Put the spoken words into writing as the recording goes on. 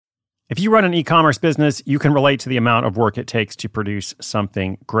If you run an e-commerce business, you can relate to the amount of work it takes to produce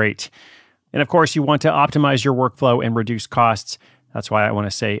something great. And of course, you want to optimize your workflow and reduce costs. That's why I want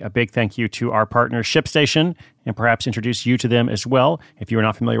to say a big thank you to our partner, ShipStation, and perhaps introduce you to them as well. If you are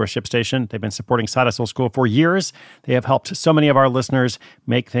not familiar with ShipStation, they've been supporting Side Hustle School for years. They have helped so many of our listeners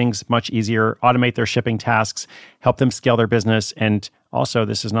make things much easier, automate their shipping tasks, help them scale their business, and also,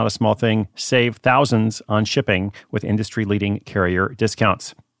 this is not a small thing, save thousands on shipping with industry-leading carrier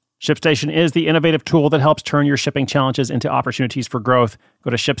discounts. ShipStation is the innovative tool that helps turn your shipping challenges into opportunities for growth. Go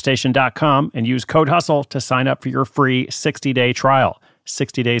to ShipStation.com and use code HUSTLE to sign up for your free 60-day trial.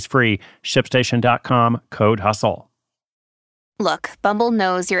 60 days free. ShipStation.com, code HUSTLE. Look, Bumble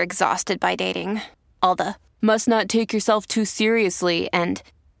knows you're exhausted by dating. All the, must not take yourself too seriously, and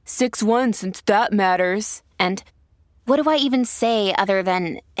 6'1" since that matters, and what do I even say other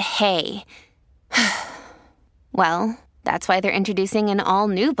than, hey? Well, that's why they're introducing an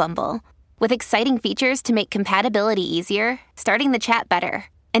all-new Bumble, with exciting features to make compatibility easier, starting the chat better,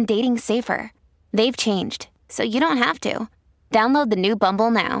 and dating safer. They've changed, so you don't have to. Download the new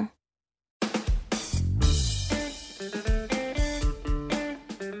Bumble now.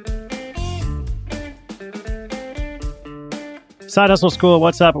 Side Hustle School,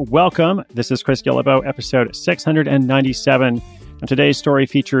 what's up? Welcome. This is Chris Guillebeau, episode 697. And today's story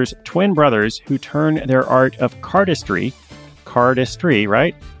features twin brothers who turn their art of cardistry,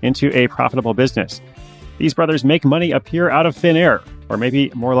 right, into a profitable business. These brothers make money appear out of thin air, or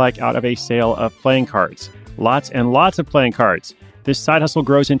maybe more like out of a sale of playing cards. Lots and lots of playing cards. This side hustle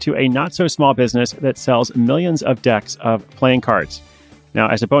grows into a not-so-small business that sells millions of decks of playing cards. Now,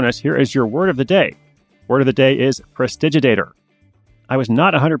 as a bonus, here is your word of the day. Word of the day is prestidigitator. I was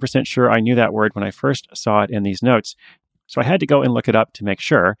not 100% sure I knew that word when I first saw it in these notes, so I had to go and look it up to make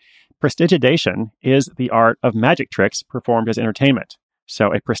sure. Prestidigitation is the art of magic tricks performed as entertainment.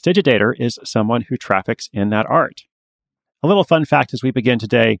 So a prestidigitator is someone who traffics in that art. A little fun fact as we begin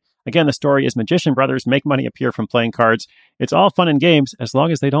today. Again, the story is magician brothers make money appear from playing cards. It's all fun and games as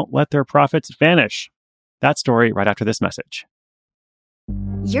long as they don't let their profits vanish. That story right after this message.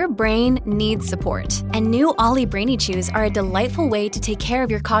 Your brain needs support, and new Ollie Brainy Chews are a delightful way to take care of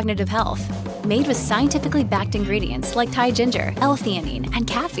your cognitive health. Made with scientifically backed ingredients like Thai ginger, L-theanine, and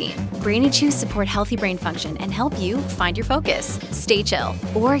caffeine, Brainy Chews support healthy brain function and help you find your focus, stay chill,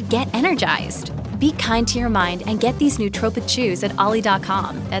 or get energized. Be kind to your mind and get these nootropic chews at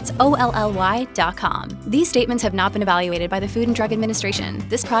ollie.com. That's OLLY.com. These statements have not been evaluated by the Food and Drug Administration.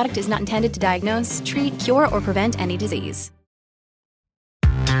 This product is not intended to diagnose, treat, cure, or prevent any disease.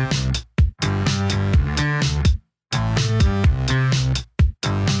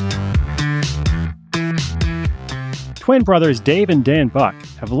 Twin brothers Dave and Dan Buck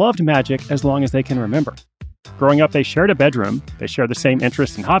have loved magic as long as they can remember. Growing up, they shared a bedroom, they shared the same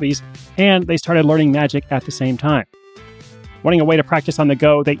interests and hobbies, and they started learning magic at the same time. Wanting a way to practice on the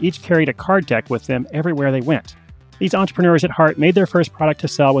go, they each carried a card deck with them everywhere they went. These entrepreneurs at heart made their first product to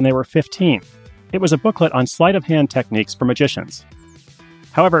sell when they were 15. It was a booklet on sleight of hand techniques for magicians.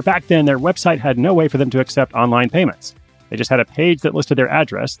 However, back then, their website had no way for them to accept online payments. They just had a page that listed their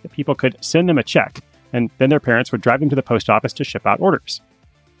address that people could send them a check, and then their parents would drive them to the post office to ship out orders.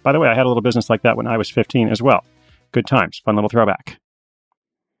 By the way, I had a little business like that when I was 15 as well. Good times, fun little throwback.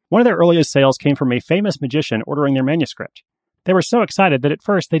 One of their earliest sales came from a famous magician ordering their manuscript. They were so excited that at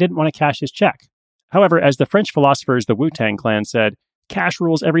first they didn't want to cash his check. However, as the French philosophers, the Wu-Tang Clan said, "Cash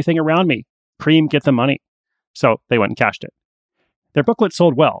rules everything around me. Cream, get the money." So they went and cashed it. Their booklet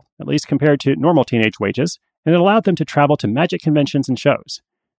sold well, at least compared to normal teenage wages, and it allowed them to travel to magic conventions and shows.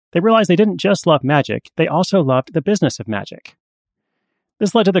 They realized they didn't just love magic, they also loved the business of magic.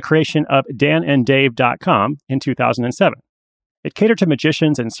 This led to the creation of DanandDave.com in 2007. It catered to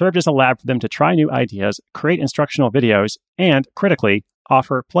magicians and served as a lab for them to try new ideas, create instructional videos, and, critically,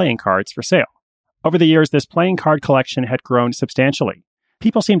 offer playing cards for sale. Over the years, this playing card collection had grown substantially.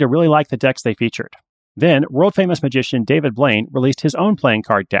 People seemed to really like the decks they featured. Then, world-famous magician David Blaine released his own playing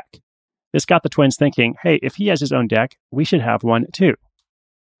card deck. This got the twins thinking, hey, if he has his own deck, we should have one too.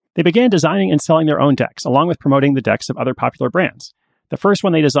 They began designing and selling their own decks, along with promoting the decks of other popular brands. The first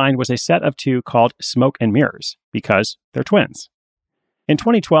one they designed was a set of two called Smoke and Mirrors, because they're twins. In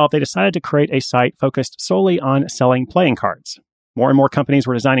 2012, they decided to create a site focused solely on selling playing cards. More and more companies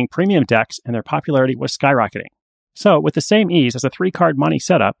were designing premium decks, and their popularity was skyrocketing. So, with the same ease as a 3-card money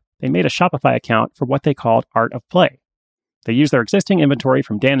setup, they made a Shopify account for what they called Art of Play. They used their existing inventory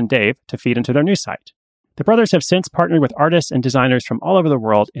from Dan and Dave to feed into their new site. The brothers have since partnered with artists and designers from all over the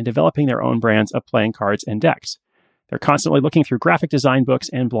world in developing their own brands of playing cards and decks. They're constantly looking through graphic design books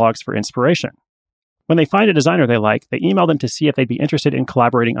and blogs for inspiration. When they find a designer they like, they email them to see if they'd be interested in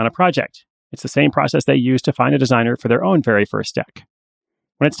collaborating on a project. It's the same process they use to find a designer for their own very first deck.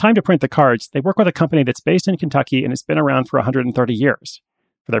 When it's time to print the cards, they work with a company that's based in Kentucky and has been around for 130 years.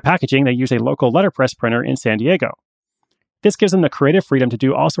 For their packaging, they use a local letterpress printer in San Diego. This gives them the creative freedom to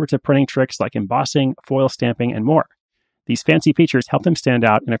do all sorts of printing tricks like embossing, foil stamping, and more. These fancy features help them stand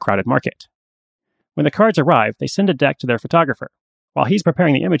out in a crowded market. When the cards arrive, they send a deck to their photographer. While he's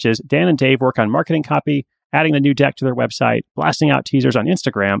preparing the images, Dan and Dave work on marketing copy, adding the new deck to their website, blasting out teasers on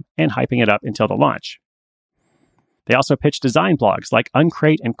Instagram, and hyping it up until the launch. They also pitch design blogs like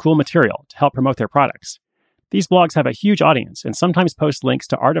Uncrate and Cool Material to help promote their products. These blogs have a huge audience and sometimes post links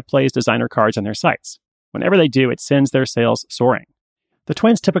to Art of Play's designer cards on their sites. Whenever they do, it sends their sales soaring. The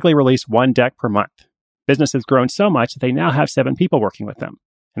twins typically release one deck per month. Business has grown so much that they now have 7 people working with them,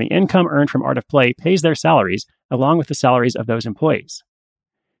 and the income earned from Art of Play pays their salaries along with the salaries of those employees.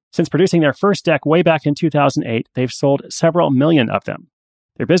 Since producing their first deck way back in 2008, they've sold several million of them.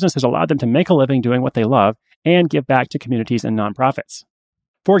 Their business has allowed them to make a living doing what they love and give back to communities and nonprofits.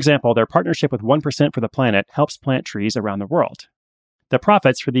 For example, their partnership with 1% for the Planet helps plant trees around the world. The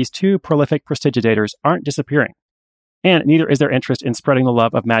profits for these 2 prolific prestigitators aren't disappearing, and neither is their interest in spreading the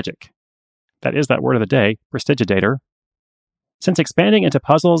love of magic. That is that word of the day, prestigitator. Since expanding into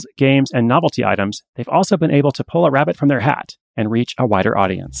puzzles, games, and novelty items, they've also been able to pull a rabbit from their hat and reach a wider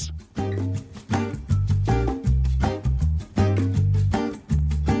audience.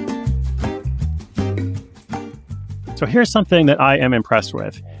 So here's something that I am impressed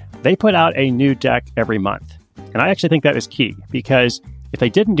with. They put out a new deck every month. And I actually think that is key because if they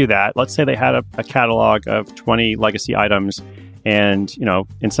didn't do that, let's say they had a catalog of 20 legacy items and,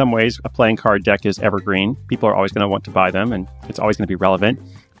 in some ways, a playing card deck is evergreen. People are always going to want to buy them and it's always going to be relevant.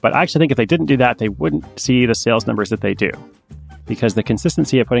 But I actually think if they didn't do that, they wouldn't see the sales numbers that they do. Because the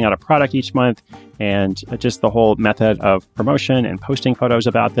consistency of putting out a product each month and just the whole method of promotion and posting photos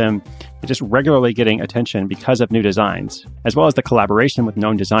about them, just regularly getting attention because of new designs, as well as the collaboration with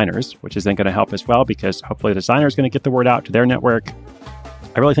known designers, which is then going to help as well because hopefully the designer is going to get the word out to their network.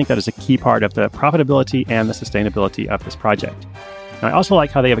 I really think that is a key part of the profitability and the sustainability of this project. And I also like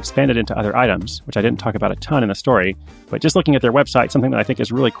how they have expanded into other items, which I didn't talk about a ton in the story, but just looking at their website, something that I think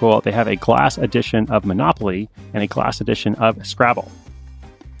is really cool, they have a glass edition of Monopoly and a glass edition of Scrabble.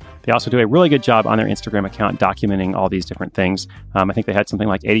 They also do a really good job on their Instagram account documenting all these different things. I think they had something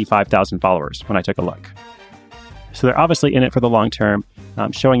like 85,000 followers when I took a look. So they're obviously in it for the long term,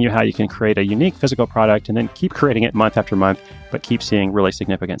 showing you how you can create a unique physical product and then keep creating it month after month, but keep seeing really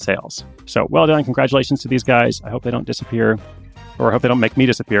significant sales. So well done. Congratulations to these guys. I hope they don't disappear. Or I hope they don't make me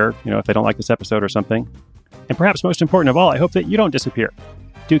disappear, if they don't like this episode or something. And perhaps most important of all, I hope that you don't disappear.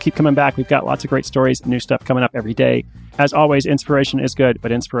 Do keep coming back. We've got lots of great stories, new stuff coming up every day. As always, inspiration is good,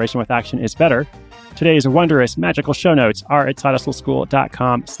 but inspiration with action is better. Today's wondrous, magical show notes are at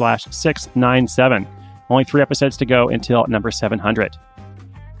sidehustleschool.com/697. Only 3 episodes to go until number 700.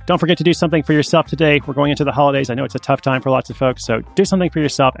 Don't forget to do something for yourself today. We're going into the holidays. I know it's a tough time for lots of folks, so do something for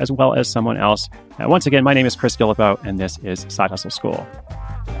yourself as well as someone else. Once again, my name is Chris Guillebeau, and this is Side Hustle School.